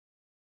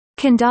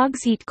Can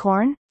dogs eat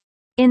corn?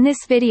 In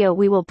this video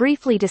we will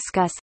briefly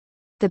discuss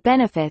the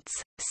benefits,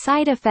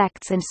 side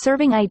effects and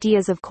serving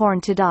ideas of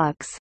corn to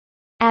dogs.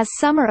 As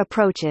summer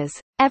approaches,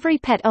 every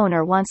pet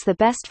owner wants the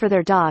best for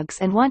their dogs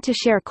and want to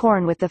share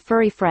corn with the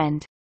furry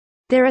friend.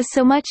 There is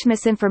so much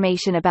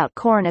misinformation about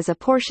corn as a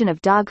portion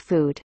of dog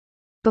food.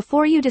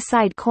 Before you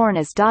decide corn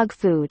as dog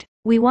food,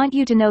 we want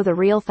you to know the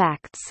real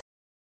facts.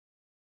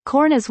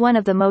 Corn is one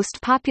of the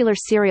most popular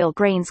cereal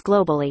grains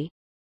globally.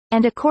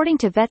 And according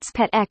to vets,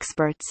 pet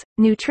experts,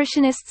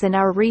 nutritionists and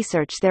our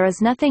research, there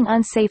is nothing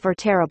unsafe or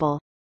terrible.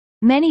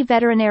 Many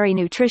veterinary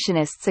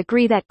nutritionists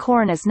agree that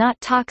corn is not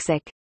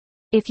toxic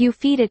if you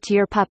feed it to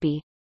your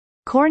puppy.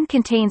 Corn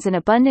contains an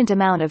abundant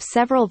amount of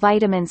several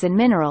vitamins and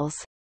minerals,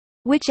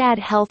 which add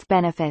health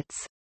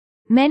benefits.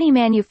 Many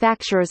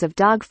manufacturers of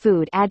dog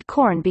food add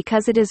corn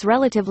because it is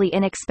relatively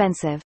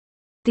inexpensive.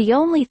 The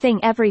only thing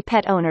every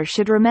pet owner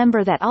should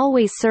remember that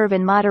always serve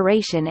in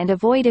moderation and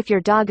avoid if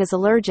your dog is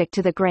allergic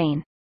to the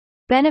grain.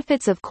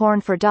 Benefits of corn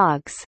for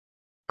dogs.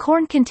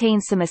 Corn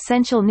contains some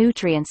essential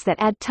nutrients that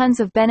add tons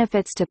of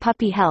benefits to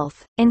puppy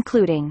health,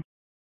 including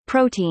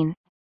protein.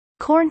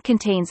 Corn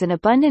contains an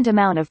abundant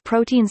amount of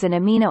proteins and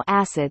amino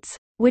acids,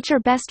 which are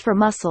best for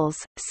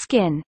muscles,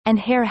 skin, and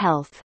hair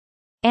health.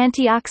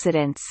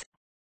 Antioxidants.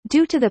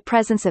 Due to the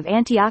presence of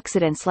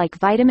antioxidants like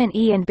vitamin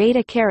E and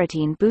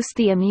beta-carotene boost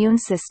the immune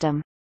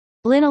system.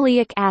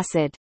 Linoleic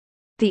acid.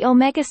 The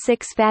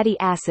omega-6 fatty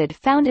acid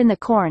found in the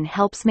corn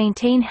helps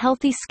maintain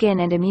healthy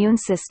skin and immune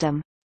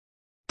system.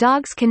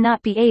 Dogs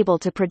cannot be able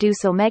to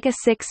produce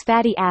omega-6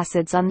 fatty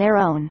acids on their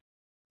own.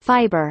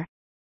 Fiber.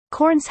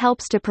 Corn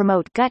helps to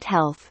promote gut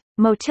health,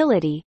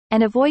 motility,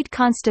 and avoid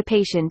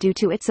constipation due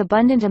to its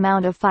abundant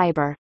amount of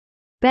fiber.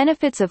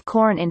 Benefits of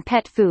corn in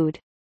pet food.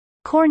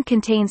 Corn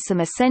contains some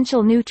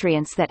essential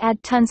nutrients that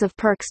add tons of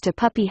perks to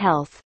puppy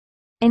health,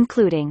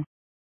 including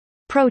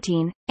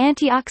protein,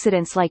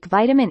 antioxidants like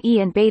vitamin E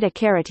and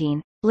beta-carotene,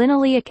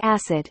 linoleic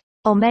acid,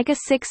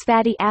 omega-6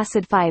 fatty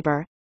acid,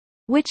 fiber,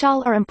 which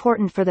all are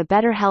important for the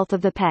better health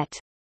of the pet.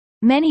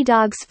 Many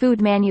dogs' food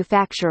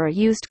manufacturer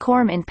used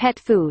corn in pet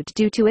food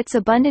due to its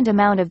abundant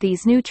amount of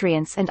these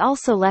nutrients and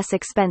also less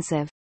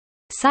expensive.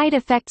 Side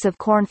effects of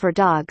corn for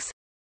dogs.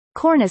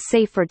 Corn is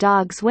safe for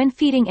dogs when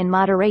feeding in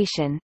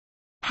moderation.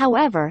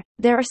 However,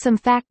 there are some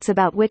facts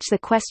about which the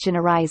question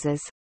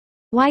arises.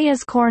 Why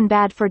is corn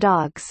bad for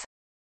dogs?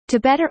 To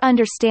better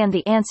understand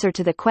the answer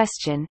to the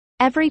question,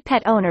 every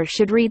pet owner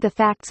should read the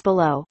facts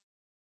below.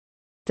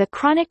 The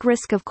chronic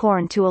risk of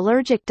corn to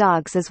allergic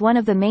dogs is one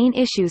of the main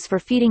issues for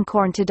feeding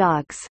corn to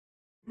dogs.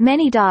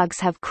 Many dogs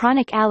have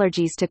chronic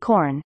allergies to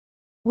corn,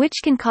 which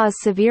can cause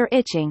severe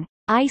itching,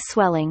 eye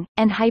swelling,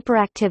 and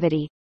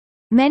hyperactivity.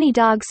 Many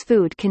dogs'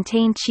 food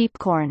contain cheap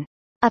corn.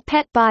 A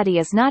pet body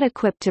is not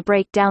equipped to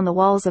break down the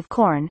walls of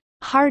corn,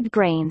 hard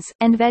grains,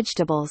 and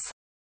vegetables.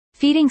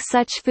 Feeding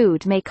such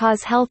food may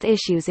cause health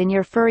issues in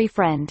your furry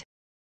friend.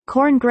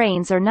 Corn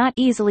grains are not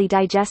easily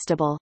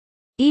digestible.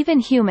 Even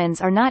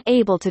humans are not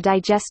able to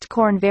digest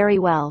corn very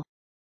well.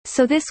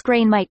 So this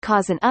grain might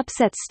cause an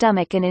upset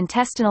stomach and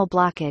intestinal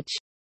blockage.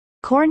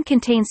 Corn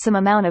contains some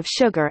amount of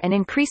sugar and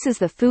increases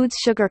the food's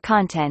sugar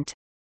content,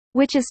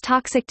 which is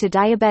toxic to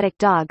diabetic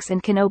dogs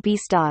and can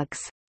obese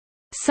dogs.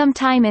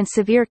 Sometime in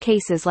severe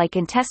cases like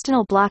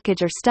intestinal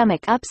blockage or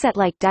stomach upset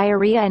like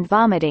diarrhea and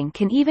vomiting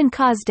can even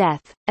cause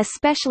death,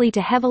 especially to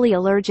heavily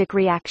allergic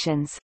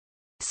reactions.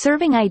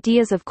 Serving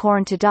ideas of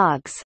corn to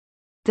dogs.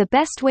 The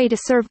best way to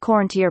serve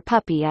corn to your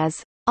puppy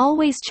is,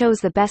 always chose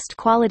the best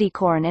quality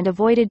corn and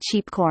avoided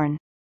cheap corn.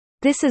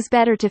 This is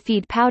better to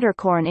feed powder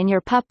corn in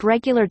your pup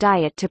regular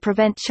diet to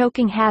prevent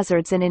choking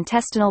hazards and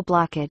intestinal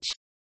blockage.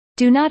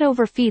 Do not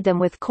overfeed them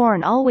with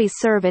corn. Always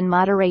serve in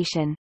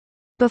moderation.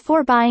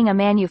 Before buying a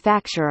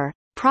manufacturer,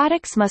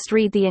 products must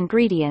read the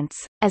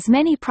ingredients, as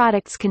many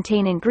products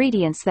contain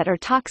ingredients that are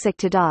toxic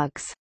to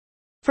dogs.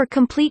 For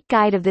complete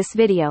guide of this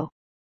video,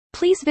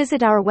 please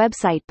visit our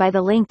website by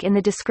the link in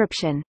the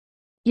description.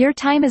 Your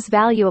time is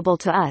valuable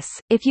to us.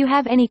 If you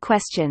have any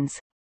questions,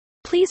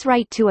 please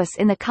write to us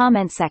in the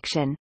comment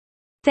section.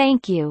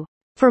 Thank you.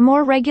 For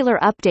more regular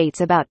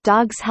updates about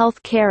dogs'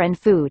 health care and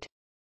food,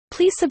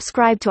 please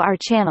subscribe to our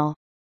channel,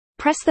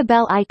 press the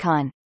bell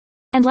icon,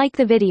 and like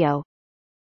the video.